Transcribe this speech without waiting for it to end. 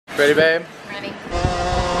Ready, babe? Ready.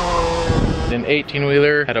 An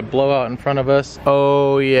 18-wheeler had a blowout in front of us.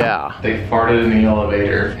 Oh yeah. They farted in the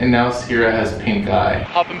elevator, and now Sierra has pink eye.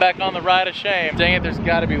 Hopping back on the ride of shame. Dang it, there's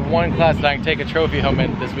gotta be one class that I can take a trophy home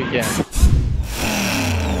in this weekend.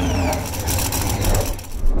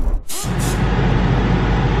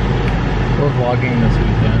 We're vlogging this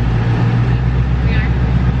weekend. We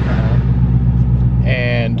are.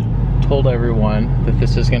 And told everyone that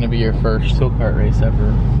this is gonna be your first go kart race ever.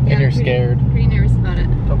 And you're scared. Pretty nervous about it.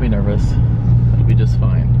 Don't be nervous. It'll be just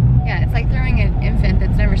fine. Yeah, it's like throwing an infant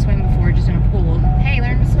that's never swum before just in a pool. Hey,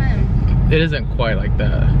 learn to swim. It isn't quite like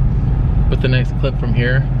that. But the next clip from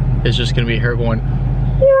here is just gonna be her going.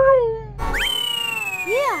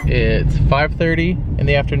 Yeah. It's 5:30 in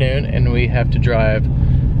the afternoon and we have to drive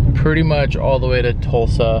pretty much all the way to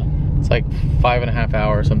Tulsa. It's like 5.5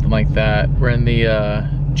 hours, something like that. We're in the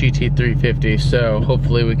GT350, so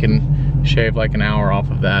hopefully we can shave like an hour off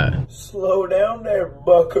of that. Slow down there,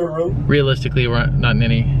 buckaroo. Realistically, we're not in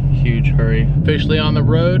any huge hurry. Officially on the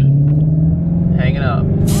road, hanging up.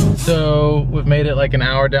 So we've made it like an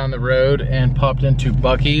hour down the road and popped into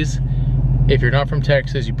Buc-ee's. If you're not from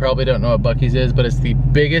Texas, you probably don't know what Buc-ee's is, but it's the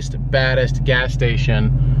biggest, baddest gas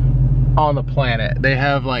station on the planet. They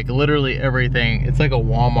have like literally everything. It's like a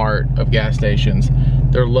Walmart of gas stations.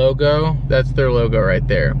 Their logo, that's their logo right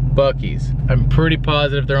there, Buc-ee's. I'm pretty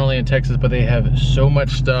positive they're only in Texas, but they have so much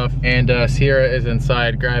stuff. And Sierra is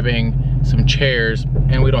inside grabbing some chairs,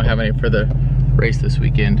 and we don't have any for the race this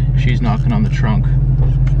weekend. She's knocking on the trunk.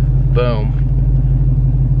 Boom.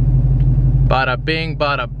 Bada bing,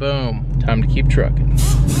 bada boom. Time to keep trucking.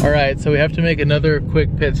 All right, so we have to make another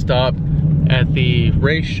quick pit stop at the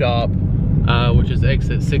race shop, which is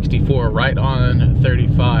exit 64, right on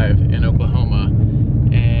 35 in Oklahoma.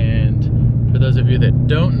 And for those of you that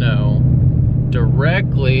don't know,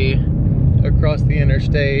 directly across the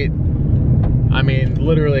interstate, I mean,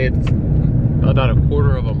 literally it's about a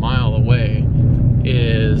quarter of a mile away,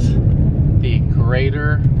 is the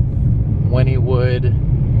Greater Wynnewood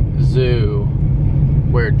Zoo,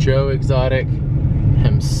 where Joe Exotic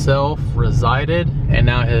himself resided, and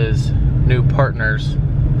now his new partners,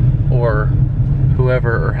 or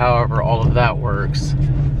whoever or however all of that works.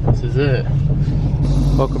 This is it.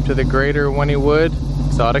 Welcome to the Greater Wynnewood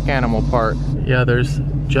Exotic Animal Park. Yeah, there's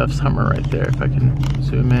Jeff's Hummer right there, if I can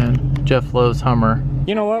zoom in. Jeff Lowe's Hummer.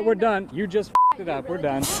 You know what, we're done. You just f***ed it up, we're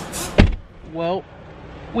done. Well,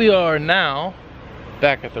 we are now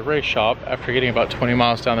back at the race shop after getting about 20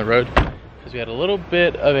 miles down the road, because we had a little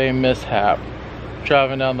bit of a mishap.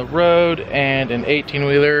 Driving down the road and an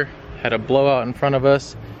 18-wheeler had a blowout in front of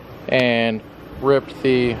us and ripped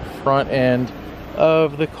the front end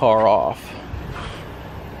of the car off.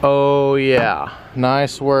 Oh yeah,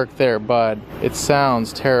 nice work there, bud. It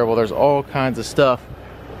sounds terrible. There's all kinds of stuff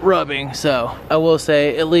rubbing, so I will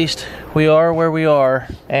say at least we are where we are,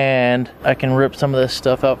 and I can rip some of this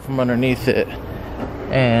stuff out from underneath it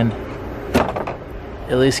and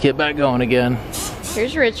at least get back going again.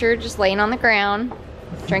 Here's Richard just laying on the ground,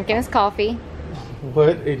 drinking his coffee.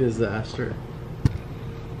 What a disaster.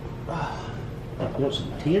 You want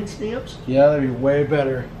some 10 snips? Yeah, that'd be way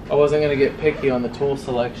better. I wasn't gonna get picky on the tool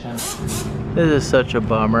selection. This is such a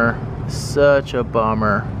bummer. Such a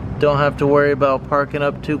bummer. Don't have to worry about parking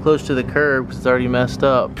up too close to the curb because it's already messed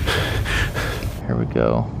up. Here we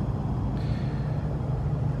go.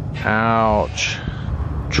 Ouch.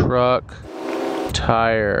 Truck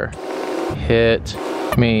tire hit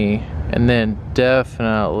me. And then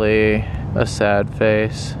definitely a sad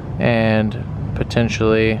face and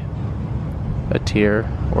potentially a tear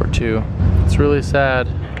or two. It's really sad.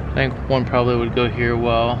 I think one probably would go here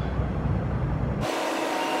well.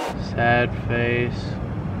 Sad face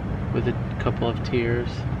with a couple of tears.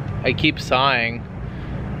 I keep sighing,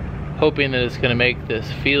 hoping that it's gonna make this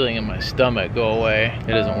feeling in my stomach go away.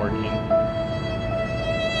 It isn't working.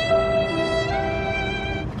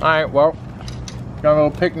 All right, well, got a little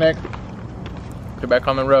picnic. Get back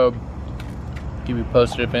on the road. Keep you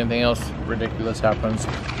posted if anything else ridiculous happens.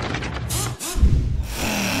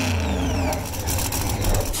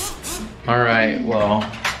 All right, well,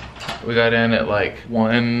 we got in at like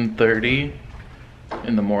 1:30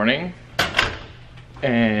 in the morning,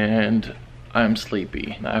 and I'm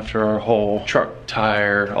sleepy. After our whole truck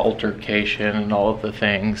tire altercation and all of the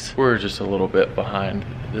things, we're just a little bit behind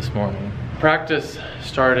this morning. Practice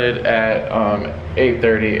started at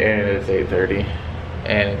 8:30 and it's 8:30,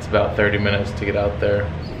 and it's about 30 minutes to get out there.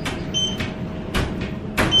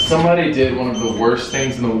 Somebody did one of the worst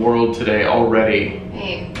things in the world today already.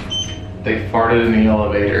 Hey. They farted in the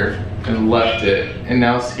elevator and left it, and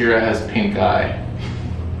now Sierra has pink eye.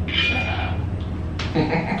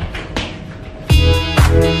 Hey,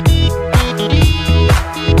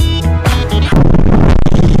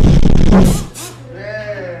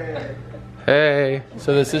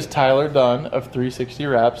 so this is Tyler Dunn of 360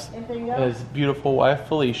 Wraps, his beautiful wife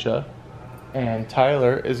Felicia, and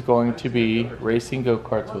Tyler is going to be racing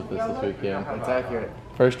go-karts with us this weekend. That's accurate.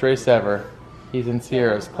 First race ever. He's in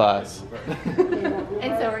Sierra's class.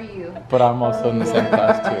 And so are you. But I'm also in the same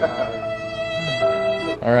class too.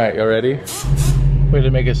 All right, you ready? We had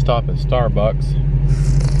to make a stop at Starbucks.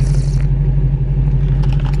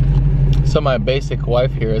 So my basic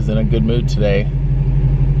wife here is in a good mood today.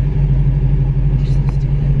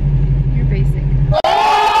 You're basic.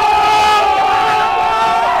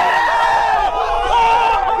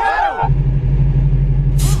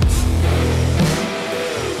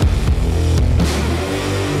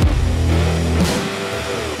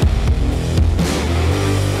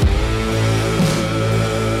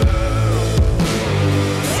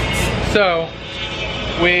 So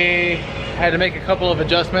we had to make a couple of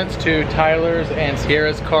adjustments to Tyler's and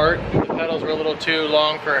Sierra's cart. The pedals were a little too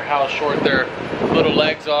long for how short their little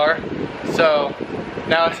legs are. So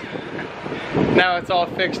now it's all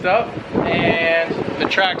fixed up and the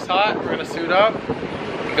track's hot. We're gonna suit up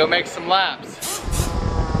and go make some laps.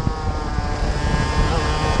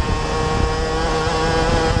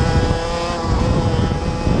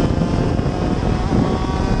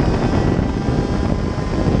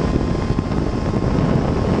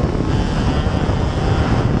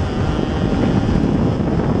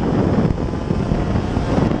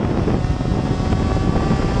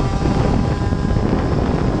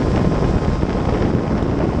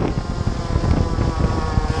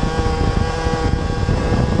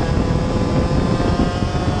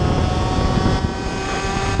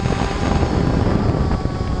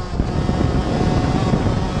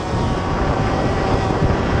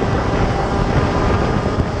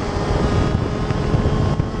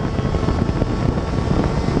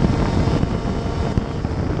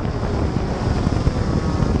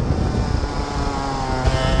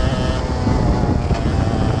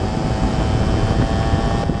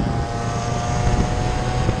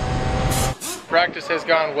 Practice has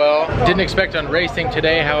gone well. Didn't expect on racing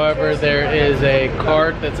today, however, there is a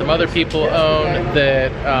kart that some other people own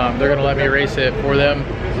that they're gonna let me race it for them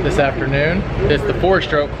this afternoon. It's the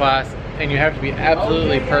 4-stroke class and you have to be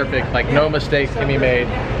absolutely perfect, like no mistakes can be made.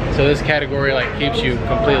 So this category like keeps you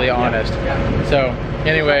completely honest. So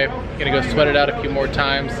anyway, gonna go sweat it out a few more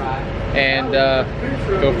times and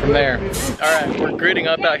go from there. All right, we're gridding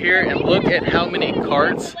up out here and look at how many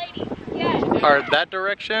karts are that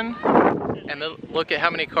direction. And then look at how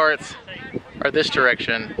many karts are this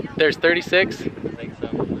direction. There's 36?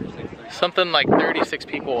 Something like 36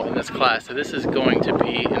 people in this class. So this is going to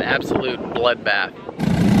be an absolute bloodbath.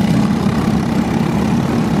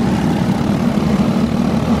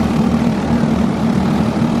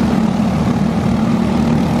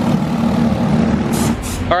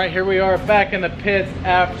 All right, here we are back in the pits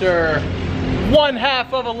after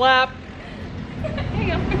 1/2 of a lap.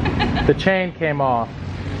 The chain came off.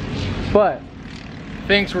 But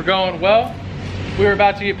things were going well. We were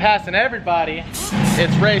about to be passing everybody.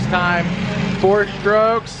 It's race time. 4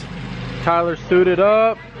 strokes. Tyler suited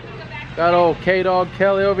up. Got old K-Dog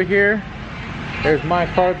Kelly over here. There's my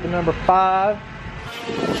kart, the number 5.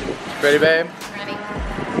 Ready, babe? Ready.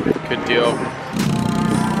 Good deal.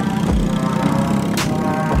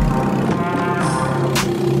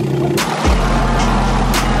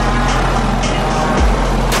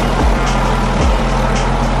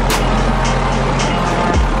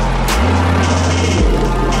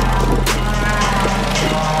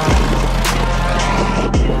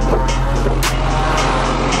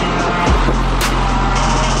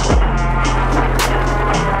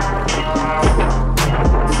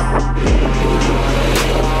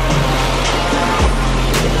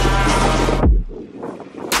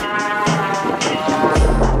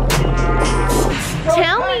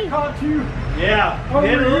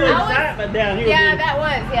 Down here. Yeah, that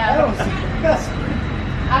was, yeah.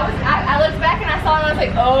 I looked back and I saw it and I was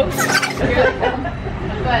like, oh,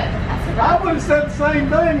 but I survived. I would have said the same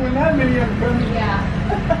thing when that many of them come. Yeah.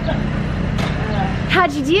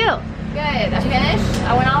 How'd you do? Good. I finished.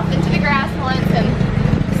 I went off into the grass once and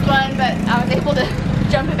spun, but I was able to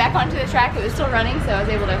jump it back onto the track. It was still running, so I was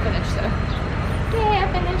able to finish. So, yay, I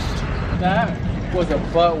finished. That was a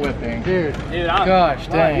butt whipping. Dude, I'm gosh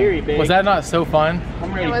dang. Here, was that not so fun?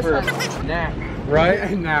 I'm ready for a nap. Right?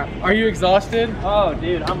 Nap. Are you exhausted? Oh,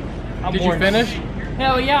 dude, I'm Did you finish?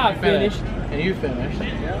 Hell yeah, I finished. And you finished.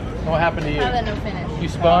 Yeah. And what happened to you? How did no finish? You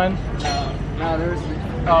spun? No, there's.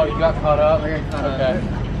 Oh, you got caught up? I got caught okay.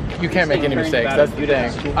 up. you can't make any mistakes. That's the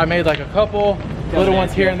thing. I made like a couple little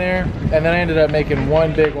ones here and there, and then I ended up making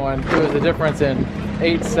one big one. It was the difference in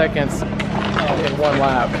 8 seconds in one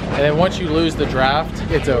lap. And then once you lose the draft,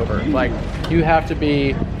 it's over. Like, you have to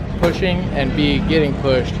be pushing and be getting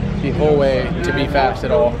pushed the whole way to be fast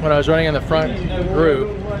at all. When I was running in the front group,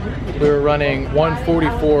 we were running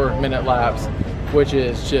 144-minute laps, which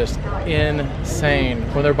is just insane.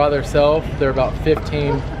 When they're by themselves, they're about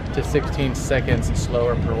 15 to 16 seconds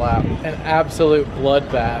slower per lap. An absolute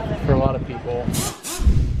bloodbath for a lot of people.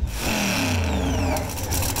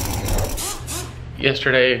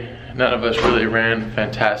 Yesterday, none of us really ran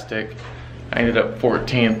fantastic. I ended up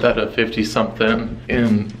 14th out of 50 something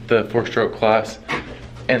in the 4-stroke class.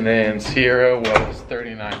 And then Sierra was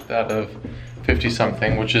 39th out of 50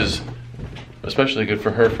 something, which is especially good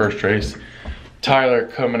for her first race. Tyler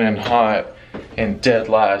coming in hot and dead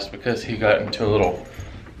last because he got into a little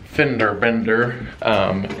fender bender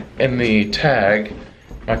in the tag.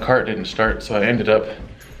 My cart didn't start, so I ended up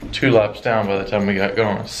 2 laps down by the time we got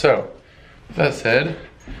going. So, with that said,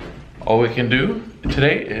 all we can do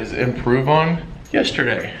today is improve on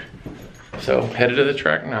yesterday. So, headed to the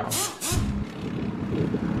track now.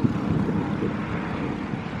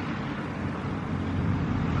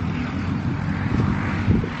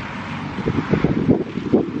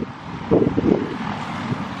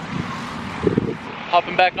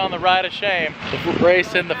 Hopping back on the ride of shame. The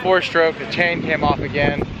race in the 4-stroke, the chain came off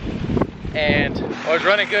again. And I was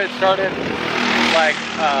running good, started like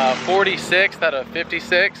 46th out of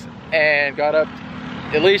 56 and got up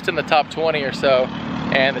at least in the top 20 or so,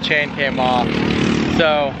 and the chain came off.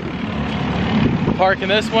 So, parking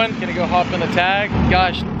this one, gonna go hop in the tag.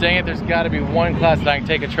 Gosh dang it, there's gotta be one class that I can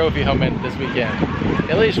take a trophy home in this weekend.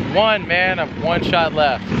 At least one, man, I'm 1 shot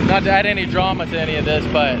left. Not to add any drama to any of this,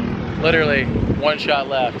 but literally 1 shot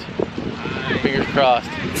left. Fingers crossed.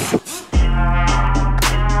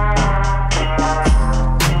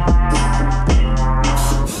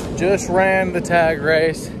 Just ran the tag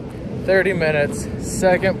race, 30 minutes,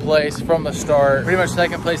 2nd place from the start. Pretty much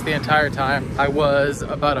 2nd place the entire time. I was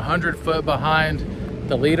about 100 foot behind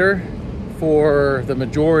the leader for the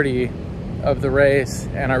majority of the race,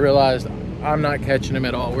 and I realized I'm not catching him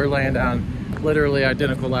at all. We're laying down literally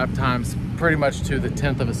identical lap times, pretty much to the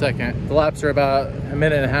 10th of a second. The laps are about 1.5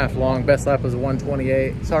 minutes long. Best lap was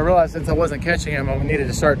 1:28. So I realized since I wasn't catching him, I needed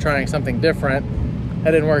to start trying something different.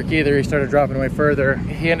 That didn't work either. He started dropping away further.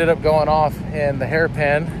 He ended up going off in the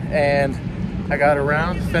hairpin, and I got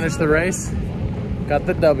around, finished the race, got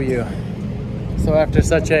the W. So after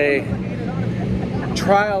such a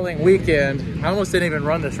trialing weekend, I almost didn't even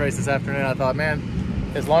run this race this afternoon. I thought, man,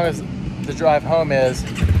 as long as the drive home is,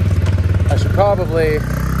 I should probably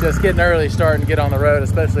just get an early start and get on the road,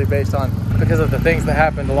 especially because of the things that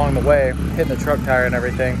happened along the way, hitting the truck tire and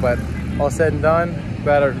everything. But all said and done,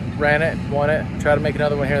 glad I ran it, won it. Try to make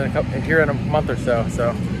another one here in a month or so.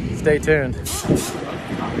 So stay tuned. It's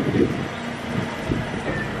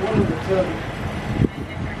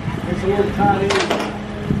a little tight in.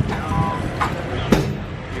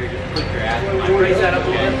 Raise that up a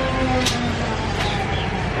little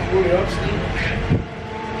bit.